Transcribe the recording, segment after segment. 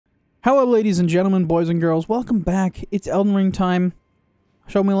Hello ladies and gentlemen, boys and girls, welcome back. It's Elden Ring time.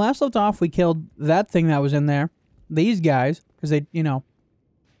 So when we last left off, we killed that thing that was in there. These guys, because they,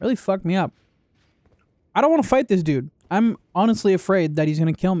 really fucked me up. I don't want to fight this dude. I'm honestly afraid that he's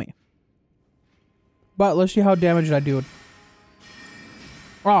going to kill me. But let's see how damaged I do.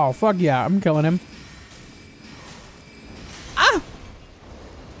 Oh, fuck yeah, I'm killing him. Ah!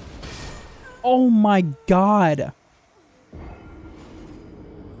 Oh my god.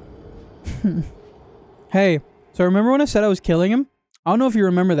 Hey, so remember when I said I was killing him? I don't know if you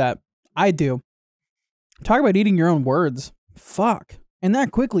remember that. I do. Talk about eating your own words. Fuck. And that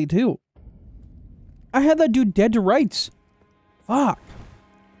quickly, too. I had that dude dead to rights. Fuck.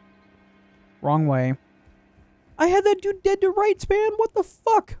 Wrong way. I had that dude dead to rights, man. What the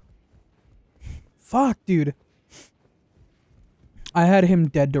fuck? Fuck, dude. I had him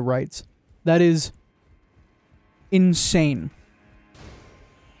dead to rights. That is insane.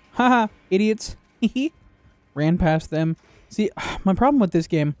 Haha, idiots. Ran past them. See, my problem with this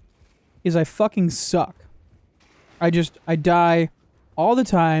game is I fucking suck. I die all the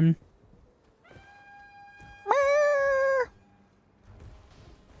time.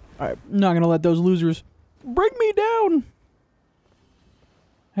 Alright, I'm not gonna let those losers bring me down.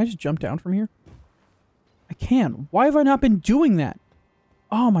 Can I just jump down from here? I can. Why have I not been doing that?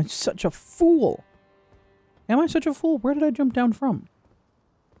 Oh, am I such a fool? Am I such a fool? Where did I jump down from?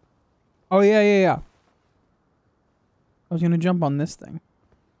 Oh, yeah. I was gonna jump on this thing.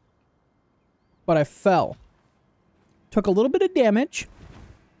 But I fell. Took a little bit of damage.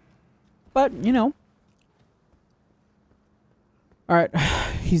 But, you know. Alright.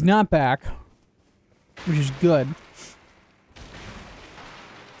 He's not back. Which is good.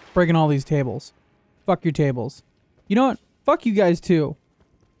 Breaking all these tables. Fuck your tables. You know what? Fuck you guys too.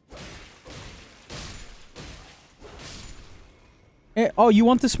 Hey, oh, you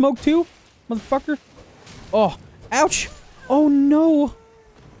want the smoke too? Motherfucker. Oh, ouch. Oh no.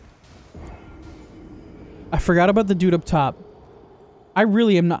 I forgot about the dude up top. I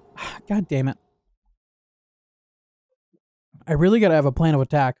really am not. God damn it. I really gotta have a plan of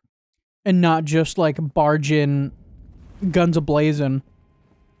attack. And not just like barge in guns a-blazing.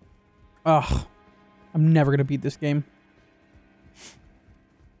 Ugh. I'm never gonna beat this game.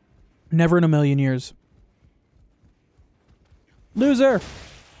 Never in a million years. Loser!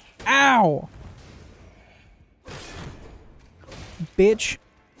 Ow! Bitch.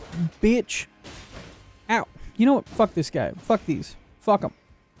 Bitch. Ow. You know what? Fuck this guy. Fuck these. Fuck him.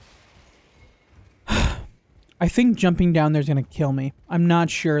 I think jumping down there's gonna kill me. I'm not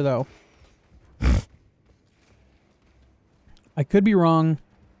sure, though. I could be wrong.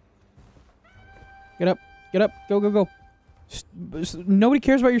 Get up. Get up. Go, go, go. Nobody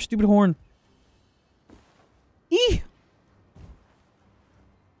cares about your stupid horn. Eee!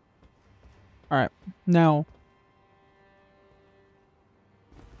 Alright. Now.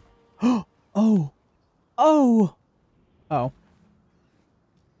 Oh! Oh! Oh.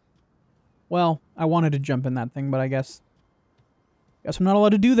 Well, I wanted to jump in that thing, but I guess I'm not allowed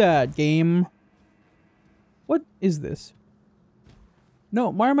to do that, game. What is this? No,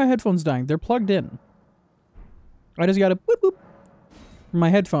 why are my headphones dying? They're plugged in. I just gotta boop boop my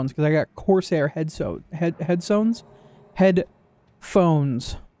headphones because I got Corsair headphones.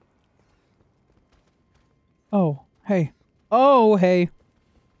 Headphones. Oh, hey. Oh, hey.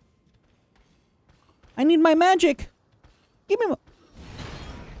 I need my magic. Give me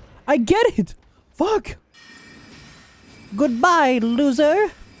I get it. Fuck. Goodbye,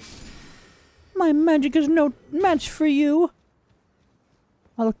 loser. My magic is no match for you.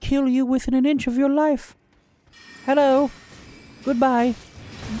 I'll kill you within an inch of your life. Hello. Goodbye.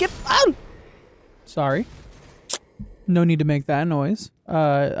 Get out. Sorry. No need to make that noise.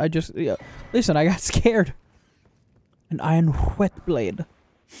 Listen, I got scared. An iron whet blade.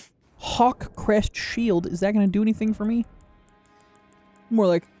 Hawk crest shield. Is that gonna do anything for me? More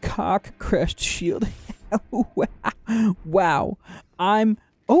like cock crest shield. Wow.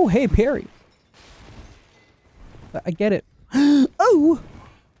 Oh, hey, parry. I get it. Oh!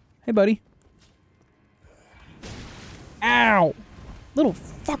 Hey, buddy. Ow! Little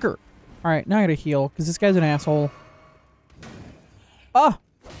fucker. Alright, now I gotta heal, because this guy's an asshole. Ah!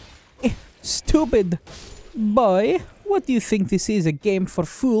 Stupid boy. What do you think this is, a game for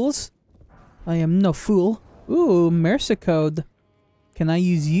fools? I am no fool. Ooh, Mercy code. Can I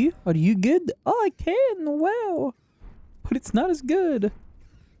use you? Are you good? Oh, I can. Wow. But it's not as good.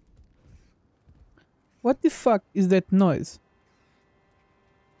 What the fuck is that noise?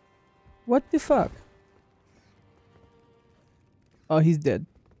 What the fuck? Oh, he's dead.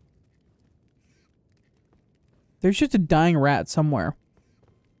 There's just a dying rat somewhere.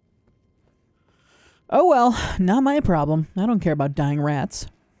 Oh well, not my problem. I don't care about dying rats.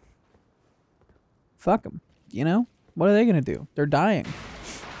 Fuck them, you know? What are they gonna do? They're dying.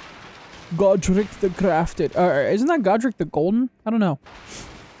 Godric the Crafted. Isn't that Godric the Golden? I don't know.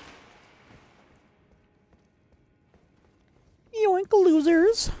 Yoink,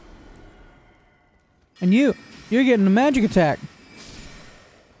 losers. And you're getting a magic attack.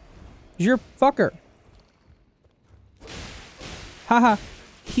 You're a fucker. Haha.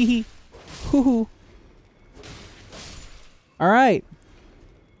 Hee hee. Hoo hoo. Alright.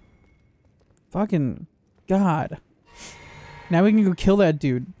 Fucking God. Now we can go kill that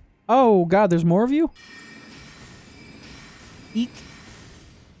dude. Oh God, there's more of you? Eek.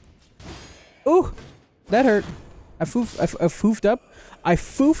 Ooh. That hurt. I foofed up. I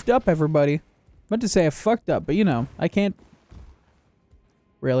foofed up, everybody. I'm about to say I fucked up, but you know, I can't.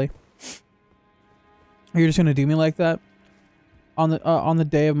 Really? You're just gonna do me like that? On the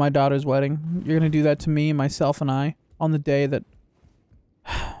day of my daughter's wedding? You're gonna do that to me, myself, and I? On the day that...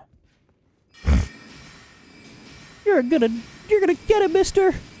 You're gonna get it,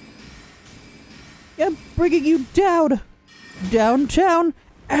 mister! I'm bringing you down! Downtown!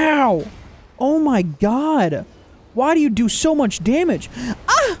 Ow! Oh my God! Why do you do so much damage?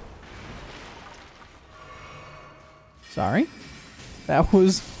 Ah! Sorry. That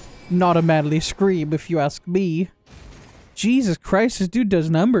was not a manly scream, if you ask me. Jesus Christ, this dude does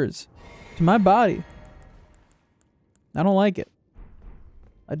numbers to my body. I don't like it.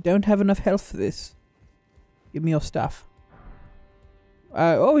 I don't have enough health for this. Give me your stuff.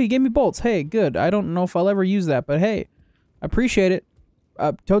 Oh, he gave me bolts. Hey, good. I don't know if I'll ever use that, but hey, I appreciate it.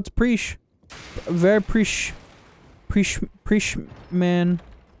 Totes preach. Very preach, man.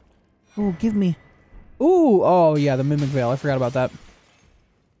 Ooh, give me. Ooh, oh yeah, the Mimic Veil. I forgot about that.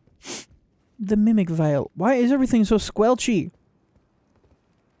 The Mimic Veil. Why is everything so squelchy?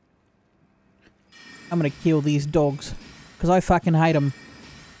 I'm gonna kill these dogs. Because I fucking hate them.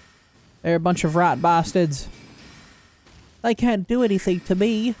 They're a bunch of rat bastards. They can't do anything to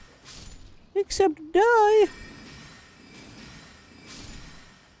me. Except die.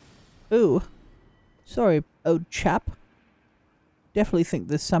 Ooh. Sorry, old chap. Definitely think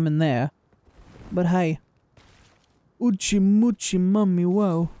there's some in there. But hey. Uchi muchi mummy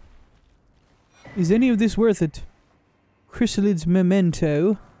wow. Is any of this worth it? Chrysalid's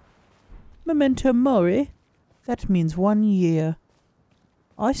memento. Memento mori? That means 1 year.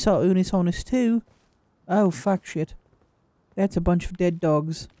 I saw Unis Honest too. Oh, fuck shit. That's a bunch of dead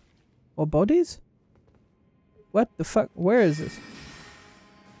dogs. Or bodies? What the fuck? Where is this?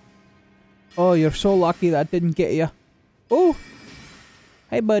 Oh, you're so lucky that didn't get you. Oh!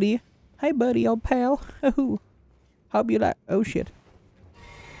 Hey, buddy. Hey, buddy, old pal. Oh, hope you like... Oh, shit.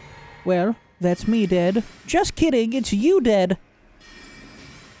 Well, that's me dead. Just kidding, it's you dead.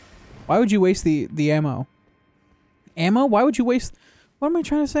 Why would you waste the ammo? Ammo? Why would you waste... What am I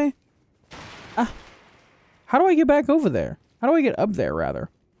trying to say? Ah. How do I get back over there? How do I get up there, rather?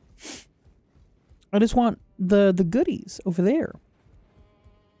 I just want the goodies over there.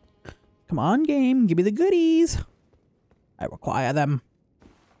 Come on, game. Give me the goodies. I require them.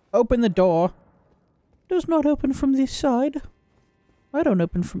 Open the door. Does not open from this side. I don't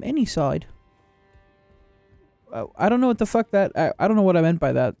open from any side. I don't know what the fuck that... I don't know what I meant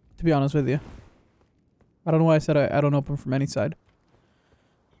by that, to be honest with you. I don't know why I said I don't open from any side.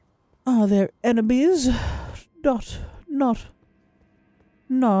 Are there enemies? Not.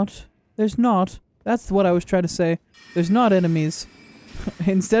 There's not. That's what I was trying to say. There's not enemies.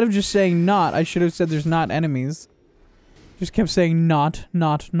 Instead of just saying not, I should have said there's not enemies. Just kept saying not,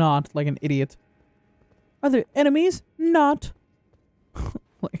 like an idiot. Are there enemies? Not.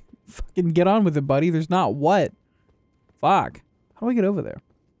 Like, fucking get on with it, buddy. There's not what? Fuck. How do I get over there?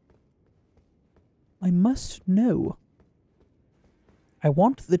 I must know. I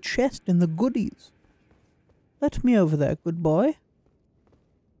want the chest and the goodies. Let me over there, good boy.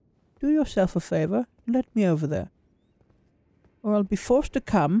 Do yourself a favor and let me over there. Or I'll be forced to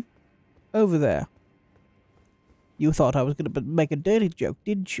come over there. You thought I was going to make a dirty joke,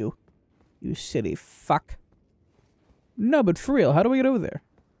 didn't you? You silly fuck. No, but for real, how do we get over there?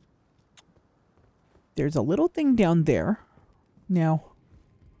 There's a little thing down there. Now.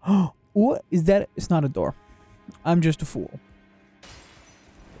 Oh, what is that? It's not a door. I'm just a fool.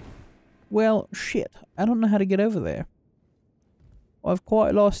 Well, shit. I don't know how to get over there. I've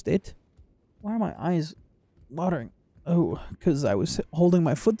quite lost it. Why are my eyes watering? Oh, because I was holding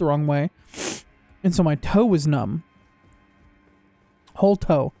my foot the wrong way. And so my toe was numb. Whole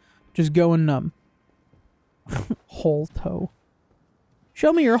toe. Just going numb. Whole toe.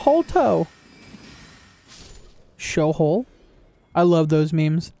 Show me your whole toe. Show hole. I love those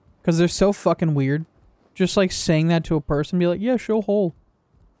memes. Because they're so fucking weird. Just like saying that to a person, be like, yeah, show hole.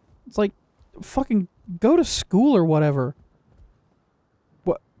 It's like, fucking go to school or whatever.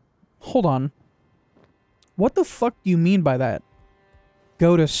 What? Hold on. What the fuck do you mean by that?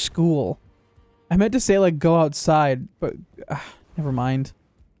 Go to school. I meant to say like go outside, but never mind.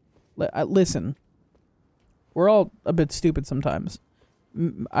 Listen. We're all a bit stupid sometimes.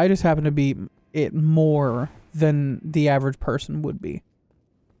 I just happen to be it more than the average person would be.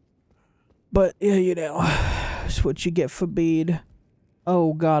 But, yeah, you know, that's what you get for bead.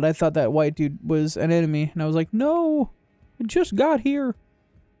 Oh, God, I thought that white dude was an enemy. And I was like, no, I just got here.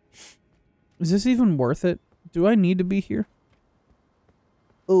 Is this even worth it? Do I need to be here?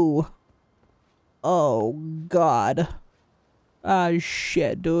 Ooh. Oh, God. Ah,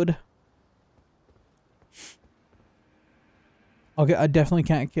 shit, dude. Okay, I definitely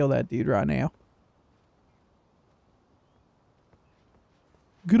can't kill that dude right now.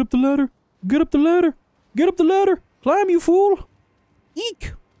 Get up the ladder. Get up the ladder. Get up the ladder. Climb, you fool.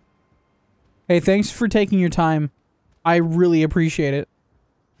 Eek. Hey, thanks for taking your time. I really appreciate it.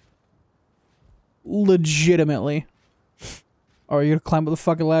 Legitimately. Oh, are you gonna climb up the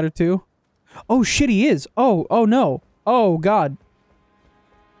fucking ladder too? Oh shit, he is. Oh no. Oh god.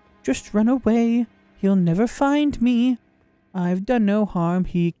 Just run away. He'll never find me. I've done no harm.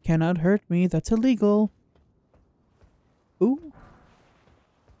 He cannot hurt me. That's illegal. Ooh.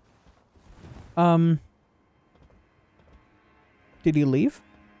 Did he leave?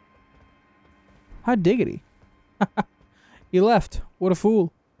 Hot diggity. He left. What a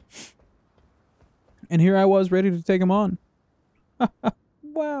fool. And here I was ready to take him on.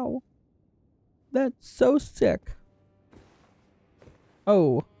 Wow. That's so sick.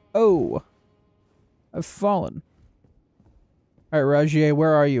 Oh. Oh. I've fallen. Alright, Rajier,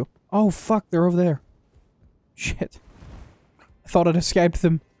 where are you? Oh, fuck, they're over there. Shit. I thought I'd escaped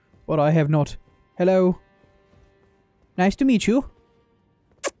them, but I have not. Hello. Nice to meet you.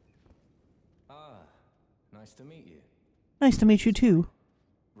 Ah, nice to meet you. Nice to meet you too.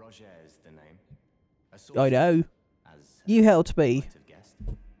 Roger is the name. I know. You helped me.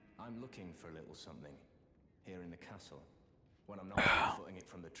 I'm looking for a little something here in the castle. When I'm not footing it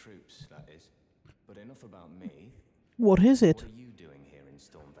from the troops, that is. But enough about me. What is it? What are you doing here in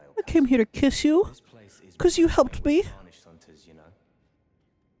Stormvale? I came here to kiss you. Because you helped me. Hunters, you know.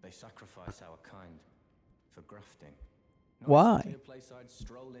 They sacrifice our kind for grafting. Not Why? exactly a place I'd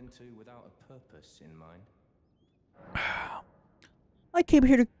stroll into without a purpose in mind. I came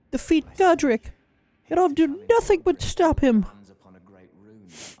here to defeat Godric. And I'll do nothing but stop him. Upon a great rune,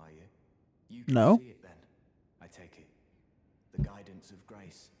 are you? You no. See it then, I take it. The guidance of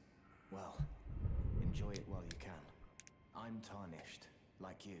grace. Well, enjoy it while you can. I'm tarnished,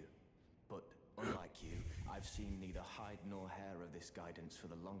 like you. But unlike you, I've seen neither hide nor hair of this guidance for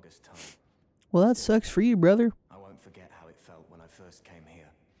the longest time. Well, that sucks for you, brother. I won't forget how it felt when I first came here,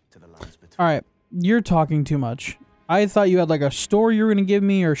 to the lands between. Alright, you're talking too much. I thought you had like a story you were gonna give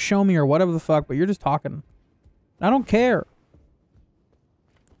me or show me or whatever the fuck, but you're just talking. I don't care.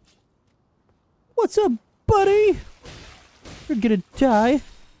 What's up, buddy? You're gonna die.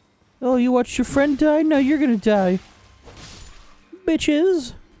 Oh, you watched your friend die? No, you're gonna die.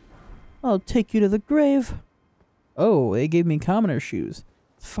 Bitches. I'll take you to the grave. Oh, they gave me commoner shoes.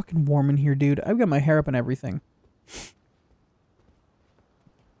 It's fucking warm in here, dude. I've got my hair up and everything.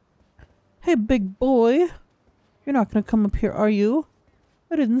 Hey, big boy. You're not gonna come up here, are you?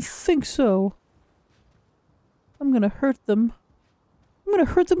 I didn't think so. I'm gonna hurt them. I'm gonna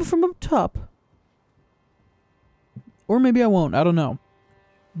hurt them from up top. Or maybe I won't. I don't know.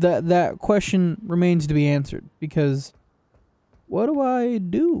 That question remains to be answered. Because what do I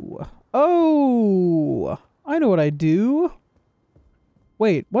do? Oh! I know what I do.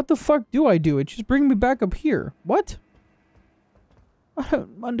 Wait, what the fuck do I do? It just brings me back up here. What? I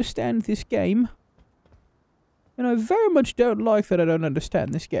don't understand this game. And I very much don't like that I don't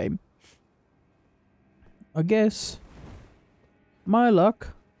understand this game. I guess. My luck.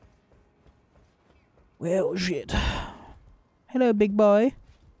 Well, shit. Hello, big boy.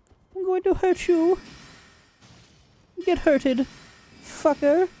 I'm going to hurt you. Get hurted,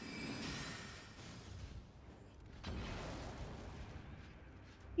 fucker.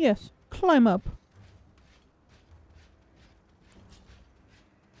 Yes, climb up.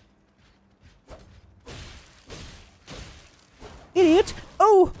 Idiot!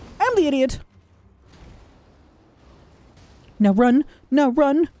 Oh, I'm the idiot! Now run! Now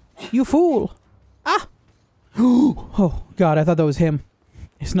run! You fool! Ah! Oh, God, I thought that was him.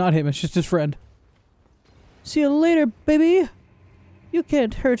 It's not him, it's just his friend. See you later, baby! You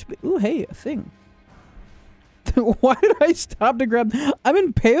can't hurt me. Ooh, hey, a thing. Why did I stop to grab... I'm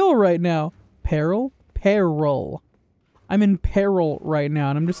in peril right now. Peril? peril. I'm in peril right now,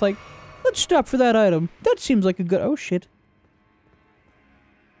 and I'm just like, let's stop for that item. That seems like a good... Oh, shit.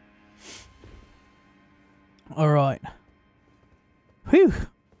 Alright. Whew.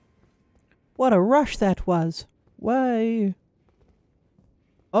 What a rush that was. Why?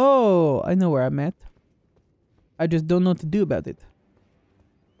 Oh, I know where I'm at. I just don't know what to do about it.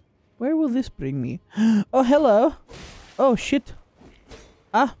 Where will this bring me? Oh, hello. Oh, shit.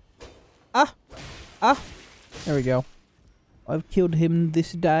 Ah. Ah. Ah. There we go. I've killed him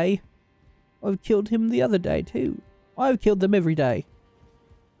this day. I've killed him the other day, too. I've killed them every day.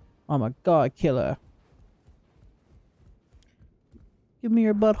 I'm a guy killer. Give me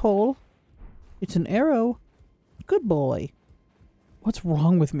your butthole. It's an arrow. Good boy. What's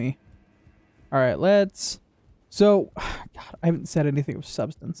wrong with me? Alright, let's... So, God, I haven't said anything of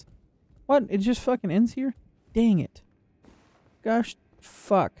substance. What? It just fucking ends here? Dang it. Gosh,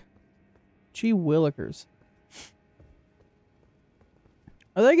 fuck. Gee willikers.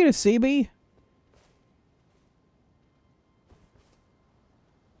 Are they gonna see me?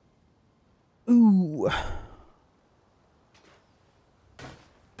 Ooh.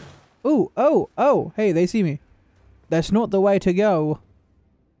 Ooh, oh, hey, they see me. That's not the way to go.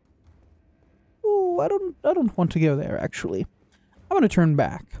 Ooh, I don't want to go there, actually. I'm gonna turn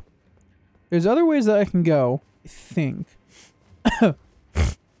back. There's other ways that I can go, I think.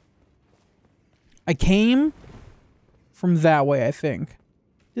 I came from that way, I think.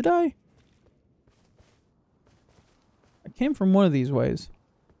 Did I? I came from one of these ways.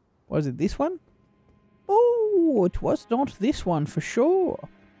 Was it this one? Oh, it was not this one for sure.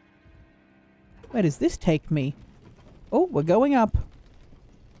 Where does this take me? Oh, we're going up.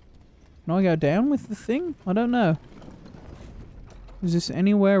 Can I go down with the thing? I don't know. Is this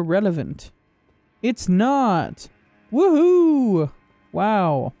anywhere relevant? It's not! Woohoo!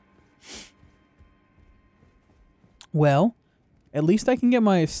 Wow. Well, at least I can get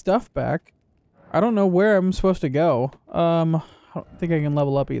my stuff back. I don't know where I'm supposed to go. I don't think I can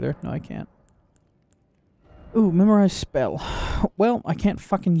level up either. No, I can't. Ooh, memorize spell. Well, I can't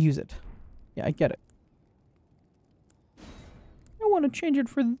fucking use it. Yeah, I get it. I want to change it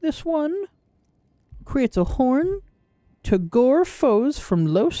for this one. Creates a horn to gore foes from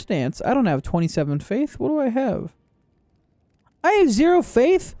low stance. I don't have 27 faith. What do I have? I have 0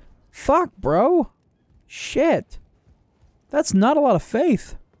 faith? Fuck, bro. Shit. That's not a lot of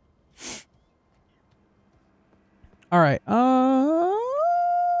faith. Alright, we're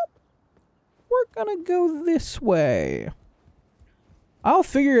gonna go this way. I'll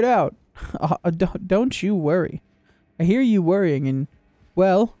figure it out. Don't you worry. I hear you worrying and,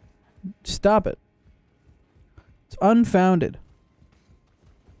 well, stop it. It's unfounded.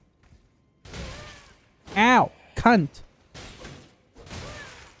 Ow, cunt.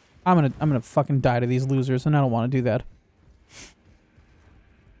 I'm gonna fucking die to these losers, and I don't want to do that.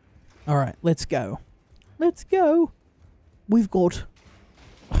 Alright, let's go. Let's go. We've got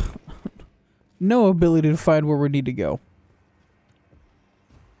no ability to find where we need to go.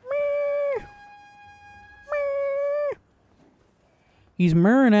 He's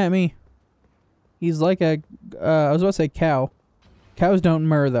murring at me. He's like a, I was about to say cow. Cows don't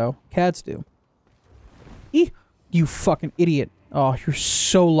murr, though. Cats do. You fucking idiot. Oh, you're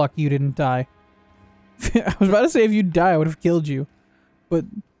so lucky you didn't die. I was about to say if you die, I would have killed you. But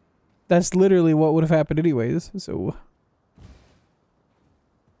that's literally what would have happened anyways, so...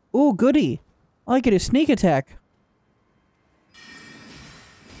 Ooh, goody. I get a sneak attack.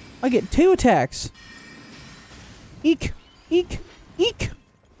 I get 2 attacks. Eek. Eek. Eek.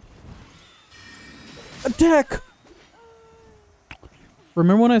 Attack.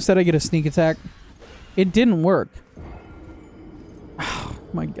 Remember when I said I get a sneak attack? It didn't work. Oh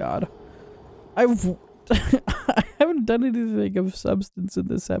my god. I haven't done anything of substance in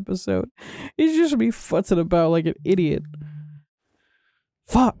this episode. It's just me futzing about like an idiot.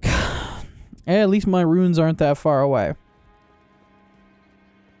 Fuck. At least my runes aren't that far away.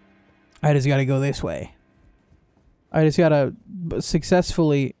 I just gotta go this way. I just gotta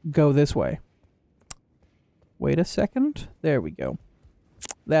successfully go this way. Wait a second. There we go.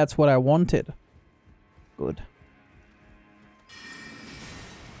 That's what I wanted. Good.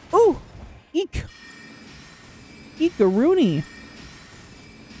 Ooh! Eek! Eek-a-rooney!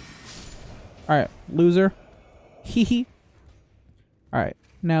 Alright, loser. Hee hee. Alright,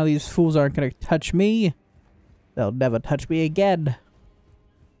 now these fools aren't gonna touch me. They'll never touch me again.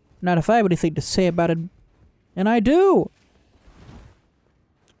 Not if I have anything to say about it. And I do!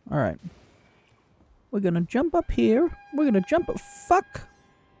 Alright. We're gonna jump up here. We're gonna jump up. Fuck!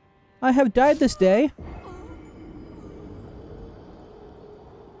 I have died this day.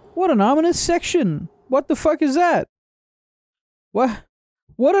 What an ominous section! What the fuck is that? What?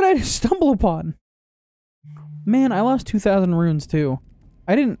 What did I stumble upon? Man, I lost 2,000 runes too.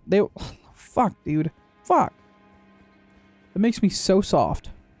 I didn't. They. Fuck, dude. Fuck. That makes me so soft.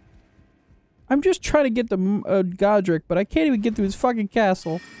 I'm just trying to get the Godric, but I can't even get through his fucking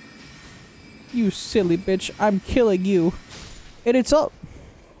castle. You silly bitch. I'm killing you. And it's up.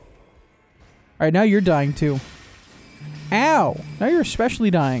 Alright, now you're dying too. Ow! Now you're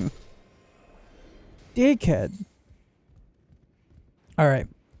especially dying. Dickhead. Alright.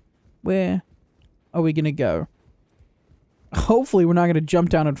 Where are we gonna go? Hopefully we're not gonna jump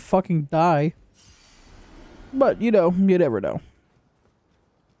down and fucking die. But, you know, you never know.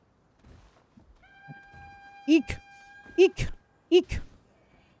 Eek! Eek! Eek!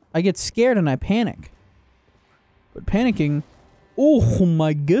 I get scared and I panic. But panicking... Oh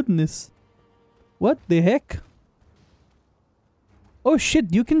my goodness. What the heck? Oh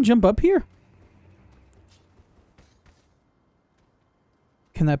shit, you can jump up here?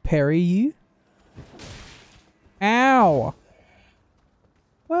 Can I parry you? Ow!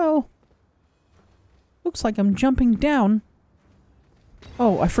 Well... Looks like I'm jumping down.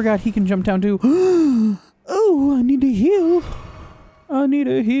 Oh, I forgot he can jump down too. Oh, I need to heal. I need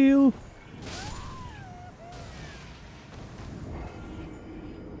a heal.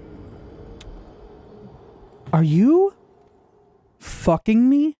 Are you fucking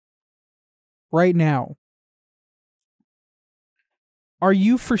me right now? Are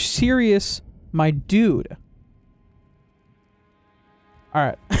you for serious, my dude?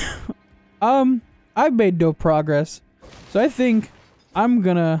 Alright. I've made no progress. So I think I'm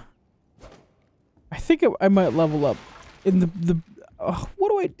gonna... I think I might level up in the what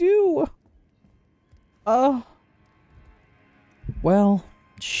do I do? Well,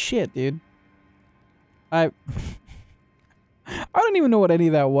 shit, dude. I don't even know what any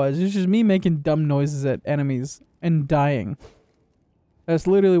of that was. It's just me making dumb noises at enemies and dying. That's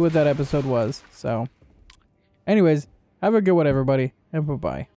literally what that episode was. So, anyways, have a good one, everybody, and bye-bye.